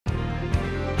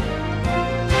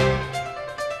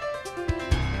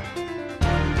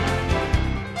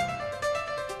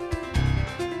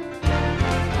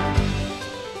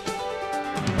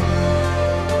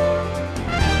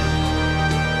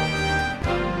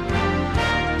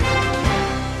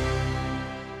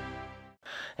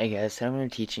Hey guys, today I'm going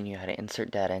to be teaching you how to insert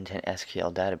data into an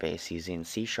SQL database using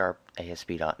C#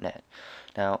 ASP.NET.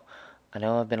 Now, I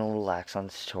know I've been a little lax on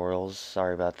tutorials,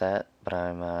 sorry about that, but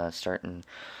I'm starting,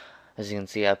 as you can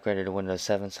see, I upgraded to Windows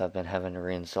 7, so I've been having to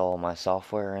reinstall my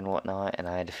software and whatnot, and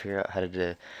I had to figure out how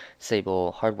to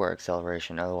disable hardware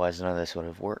acceleration, otherwise none of this would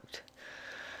have worked.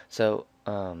 So,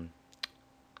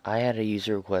 I had a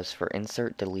user request for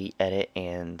insert, delete, edit,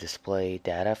 and display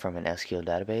data from an SQL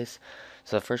database.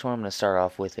 So the first one I'm going to start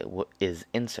off with is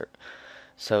insert.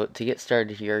 So to get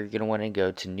started here, you're going to want to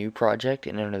go to New Project,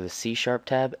 and under the C#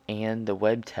 tab and the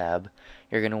Web tab,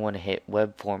 you're going to want to hit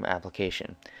Web Form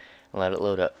Application and let it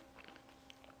load up.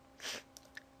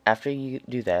 After you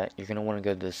do that, you're going to want to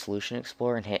go to the Solution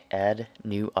Explorer and hit Add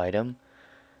New Item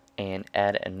and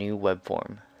add a new web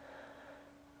form.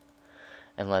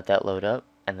 And let that load up,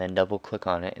 and then double click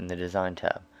on it in the Design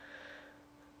tab.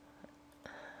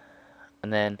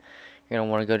 And then you're going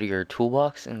to want to go to your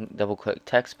toolbox and double click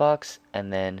text box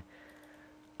and then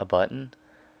a button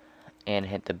and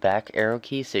hit the back arrow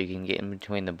key so you can get in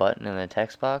between the button and the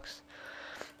text box,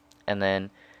 and then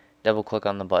double click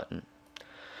on the button.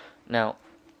 Now,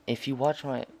 if you watched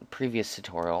my previous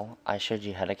tutorial, I showed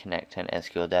you how to connect to an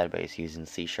SQL database using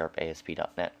C#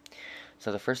 ASP.NET.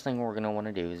 So the first thing we're going to want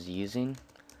to do is using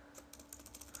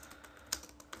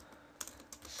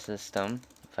system,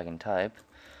 if I can type,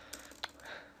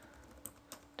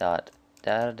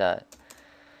 data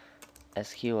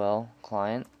SQL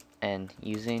client, and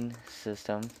using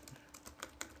system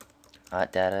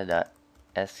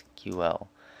data.sql.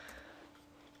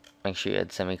 Make sure you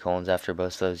add semicolons after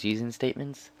both of those using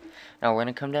statements. Now we're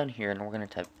going to come down here and we're going to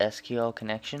type SQL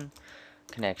connection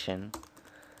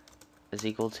is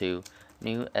equal to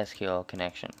new SQL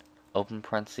connection, open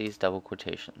parentheses, double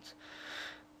quotations.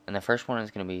 And the first one is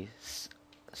going to be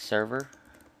server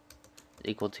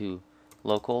equal to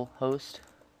localhost,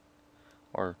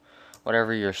 or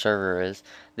whatever your server is.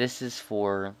 This is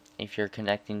for if you're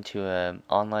connecting to an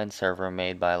online server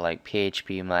made by like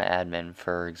phpMyAdmin,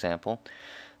 for example.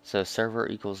 So server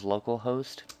equals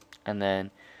localhost, and then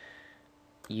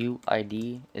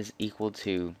UID is equal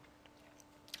to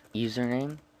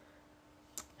username.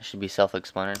 It should be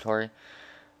self-explanatory.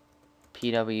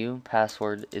 PW,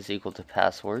 password, is equal to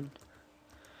password.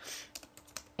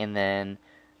 And then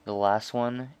the last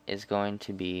one is going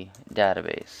to be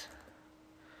database.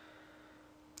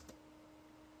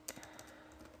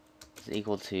 Is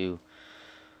equal to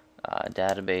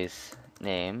database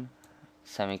name,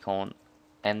 semicolon,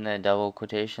 and the double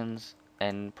quotations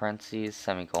and parentheses,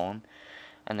 semicolon,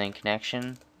 and then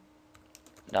connection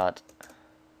dot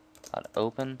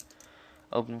open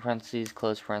parentheses,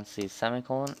 close parentheses,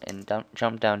 semicolon, and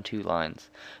jump down 2 lines.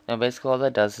 Now basically all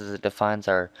that does is it defines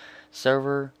our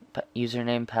server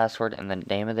username, password, and the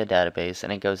name of the database,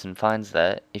 and it goes and finds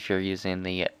that if you're using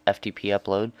the FTP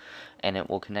upload, and it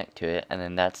will connect to it, and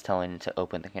then that's telling it to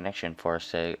open the connection for us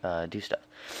to do stuff.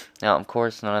 Now of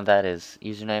course none of that is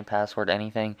username, password,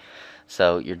 anything,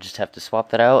 so you just have to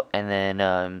swap that out and then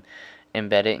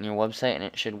embed it in your website and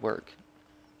it should work.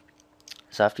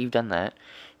 So after you've done that,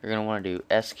 you're going to want to do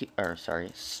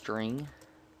string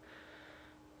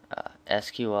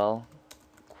SQL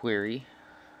query,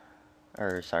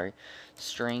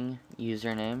 string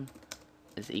username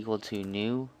is equal to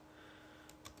new,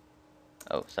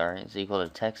 is equal to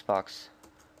text box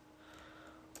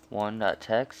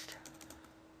 1.text,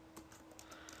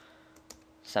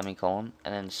 semicolon,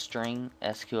 and then string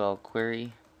SQL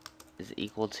query is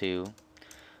equal to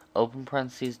open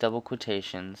parentheses, double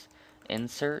quotations,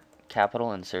 insert,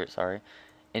 capital insert,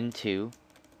 into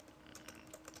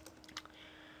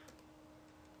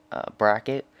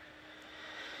bracket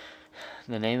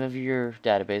the name of your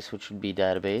database, which would be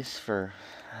database for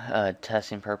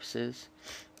testing purposes,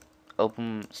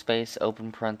 open space,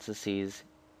 open parentheses,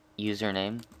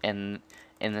 username, and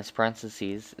in this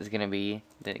parentheses is going to be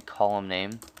the column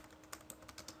name.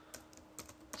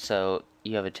 So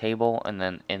you have a table, and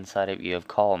then inside it you have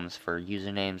columns for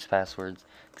usernames, passwords,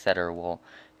 etc. Well,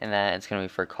 in that it's going to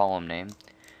be for column name.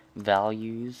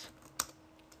 Values,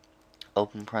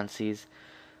 open parentheses,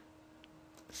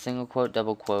 single quote,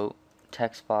 double quote,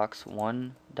 text box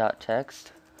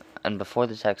 1.text, and before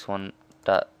the text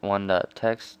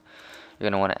 1.text, you're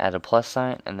going to want to add a plus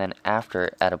sign, and then after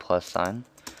it add a plus sign,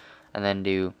 and then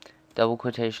do double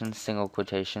quotations, single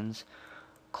quotations,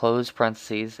 close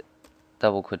parentheses,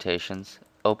 double quotations,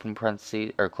 open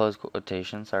parentheses, or close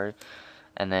quotations,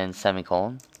 and then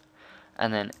semicolon.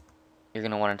 And then you're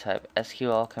going to want to type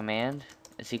SQL command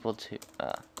is equal to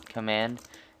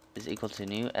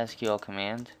new SQL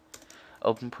command,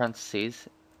 open parentheses,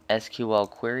 SQL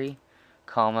query,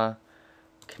 comma,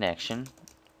 connection,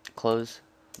 close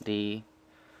the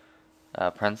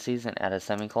parentheses and add a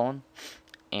semicolon,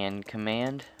 and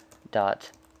command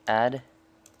dot add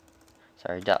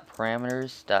dot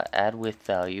parameters dot add with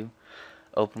value,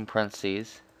 open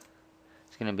parentheses.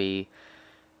 It's going to be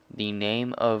the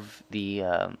name of the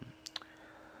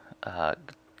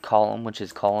column, which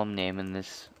is column name in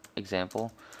this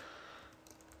example,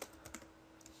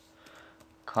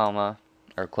 comma,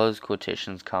 or close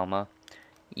quotations, comma,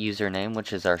 username,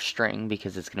 which is our string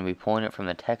because it's going to be pulling it from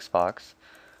the text box,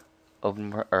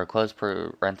 open or close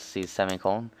parentheses,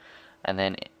 semicolon, and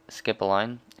then skip a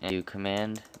line and do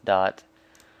command dot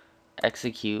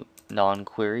execute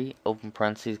non-query, open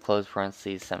parentheses, close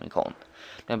parentheses, semicolon.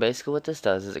 Now basically what this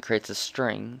does is it creates a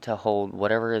string to hold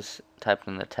whatever is typed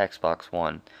in the text box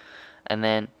 1, and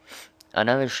then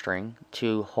another string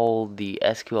to hold the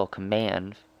SQL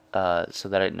command so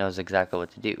that it knows exactly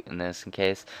what to do. In this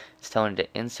case, it's telling it to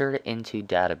insert it into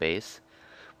database,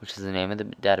 which is the name of the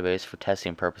database for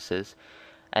testing purposes,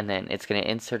 and then it's going to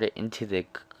insert it into the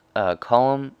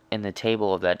column in the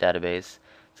table of that database.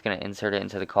 It's going to insert it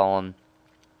into the column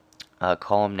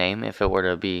name if it were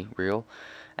to be real,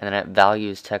 and then it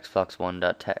values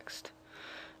textbox1.text.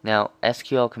 Now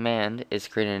SQL command is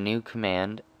creating a new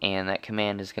command, and that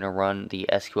command is going to run the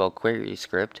SQL query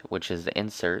script, which is the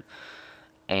insert,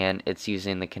 and it's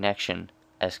using the connection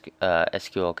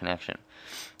SQL connection.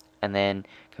 And then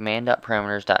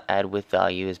command.parameters.add with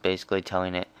value is basically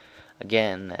telling it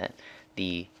again that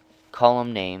the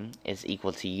column name is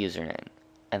equal to username,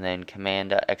 and then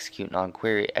command.execute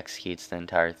non-query executes the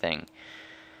entire thing.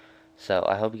 So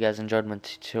I hope you guys enjoyed my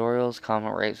tutorials.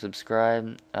 Comment, rate,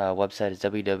 subscribe. Website is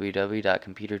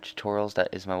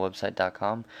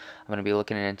www.computertutorials.ismywebsite.com. I'm going to be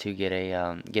looking into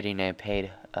getting a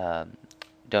paid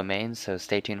domain, so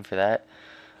stay tuned for that.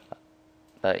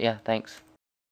 But yeah, thanks.